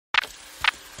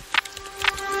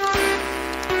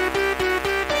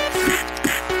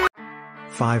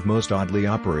5 most oddly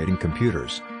operating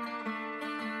computers.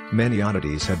 Many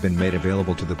oddities have been made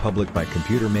available to the public by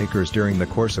computer makers during the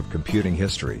course of computing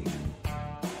history.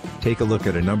 Take a look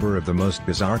at a number of the most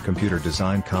bizarre computer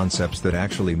design concepts that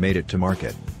actually made it to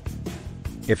market.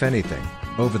 If anything,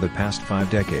 over the past 5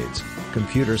 decades,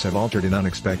 computers have altered in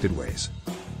unexpected ways.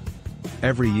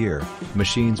 Every year,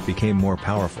 machines became more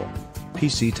powerful.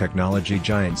 PC technology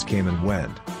giants came and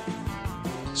went.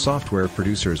 Software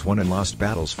producers won and lost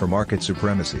battles for market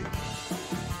supremacy.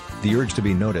 The urge to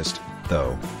be noticed,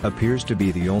 though, appears to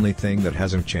be the only thing that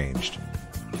hasn't changed.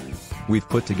 We've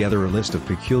put together a list of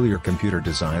peculiar computer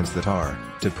designs that are,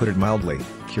 to put it mildly,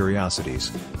 curiosities.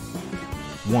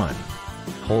 1.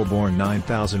 Holborn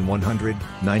 9100,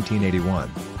 1981.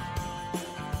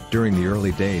 During the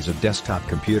early days of desktop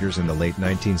computers in the late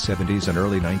 1970s and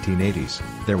early 1980s,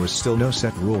 there was still no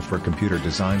set rule for computer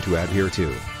design to adhere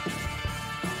to.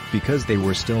 Because they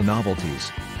were still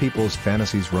novelties, people's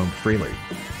fantasies roamed freely.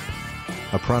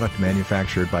 A product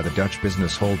manufactured by the Dutch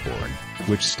business Holborn,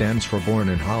 which stands for Born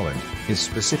in Holland, is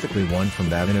specifically one from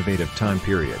that innovative time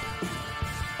period.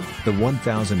 The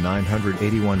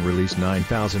 1981 release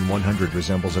 9100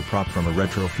 resembles a prop from a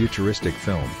retro-futuristic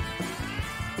film.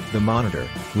 The monitor,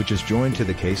 which is joined to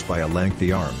the case by a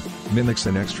lengthy arm, mimics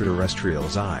an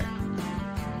extraterrestrial's eye.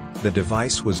 The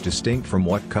device was distinct from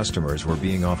what customers were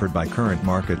being offered by current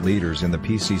market leaders in the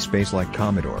PC space like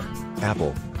Commodore,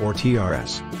 Apple, or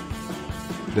TRS.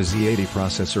 The Z80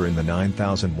 processor in the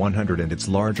 9100 and its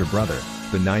larger brother,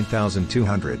 the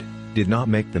 9200, did not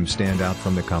make them stand out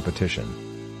from the competition.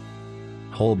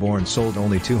 Holborn sold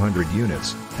only 200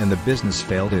 units, and the business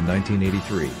failed in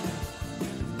 1983.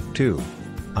 2.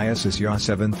 ISIS YA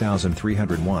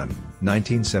 7301,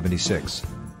 1976.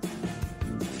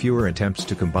 Fewer attempts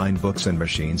to combine books and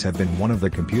machines have been one of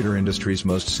the computer industry's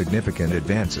most significant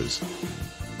advances.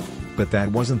 But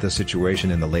that wasn't the situation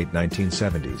in the late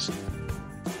 1970s.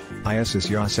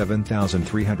 ISIS YA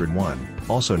 7301,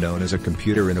 also known as a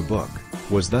computer in a book,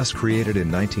 was thus created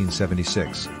in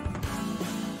 1976.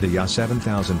 The YA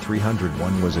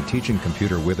 7301 was a teaching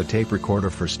computer with a tape recorder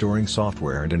for storing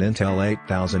software and an Intel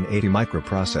 8080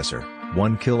 microprocessor,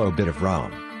 1 kilobit of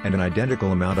ROM, and an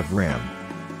identical amount of RAM.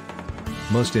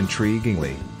 Most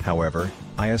intriguingly, however,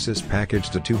 ISIS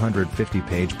packaged a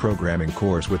 250-page programming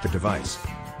course with the device.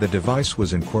 The device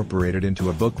was incorporated into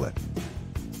a booklet.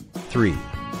 3.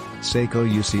 Seiko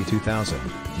UC 2000,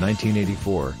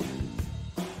 1984.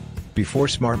 Before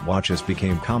smartwatches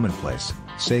became commonplace,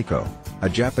 Seiko, a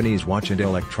Japanese watch and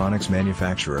electronics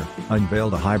manufacturer,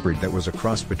 unveiled a hybrid that was a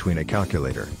cross between a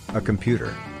calculator, a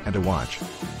computer, and a watch.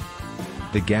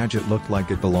 The gadget looked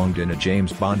like it belonged in a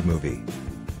James Bond movie.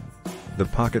 The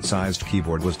pocket-sized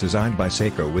keyboard was designed by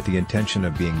Seiko with the intention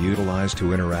of being utilized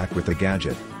to interact with the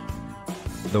gadget.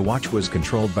 The watch was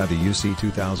controlled by the UC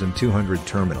 2200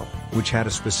 terminal, which had a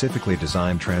specifically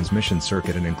designed transmission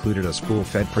circuit and included a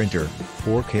spool-fed printer,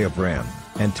 4K of RAM,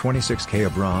 and 26K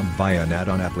of ROM via an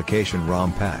add-on application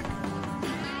ROM pack.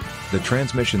 The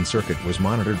transmission circuit was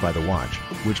monitored by the watch,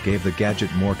 which gave the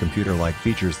gadget more computer-like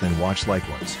features than watch-like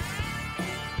ones.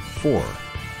 4.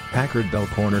 Packard Bell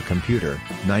Corner Computer,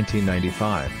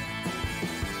 1995.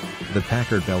 The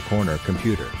Packard Bell Corner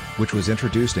Computer, which was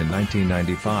introduced in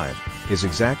 1995, is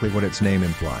exactly what its name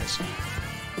implies.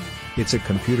 It's a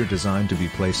computer designed to be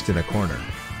placed in a corner.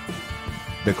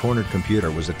 The cornered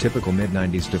computer was a typical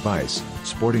mid-90s device,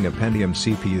 sporting a Pentium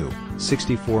CPU,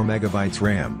 64 MB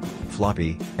RAM,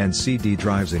 floppy, and CD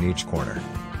drives in each corner.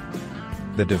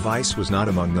 The device was not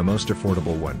among the most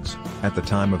affordable ones. At the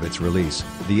time of its release,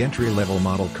 the entry-level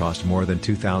model cost more than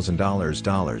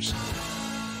 $2,000.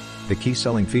 The key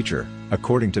selling feature,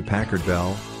 according to Packard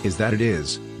Bell, is that it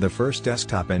is the first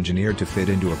desktop engineered to fit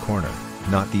into a corner,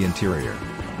 not the interior.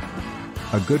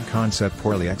 A good concept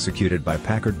poorly executed by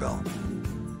Packard Bell.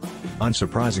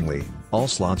 Unsurprisingly, all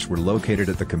slots were located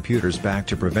at the computer's back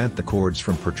to prevent the cords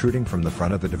from protruding from the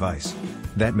front of the device.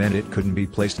 That meant it couldn't be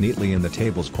placed neatly in the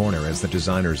table's corner as the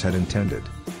designers had intended.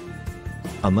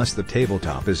 Unless the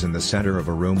tabletop is in the center of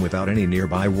a room without any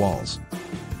nearby walls.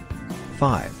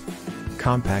 5.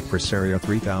 Compaq Presario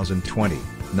 3020,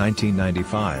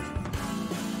 1995.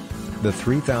 The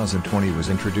 3020 was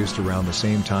introduced around the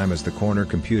same time as the corner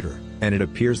computer, and it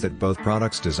appears that both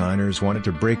products' designers wanted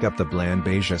to break up the bland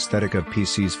beige aesthetic of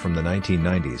PCs from the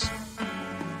 1990s.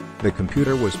 The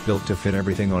computer was built to fit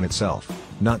everything on itself,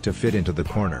 not to fit into the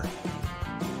corner.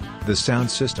 The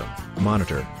sound system,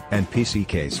 monitor, and PC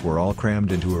case were all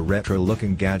crammed into a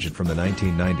retro-looking gadget from the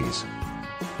 1990s.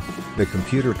 The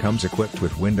computer comes equipped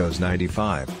with Windows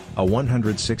 95, a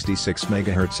 166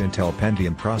 MHz Intel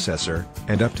Pentium processor,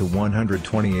 and up to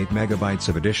 128 MB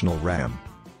of additional RAM.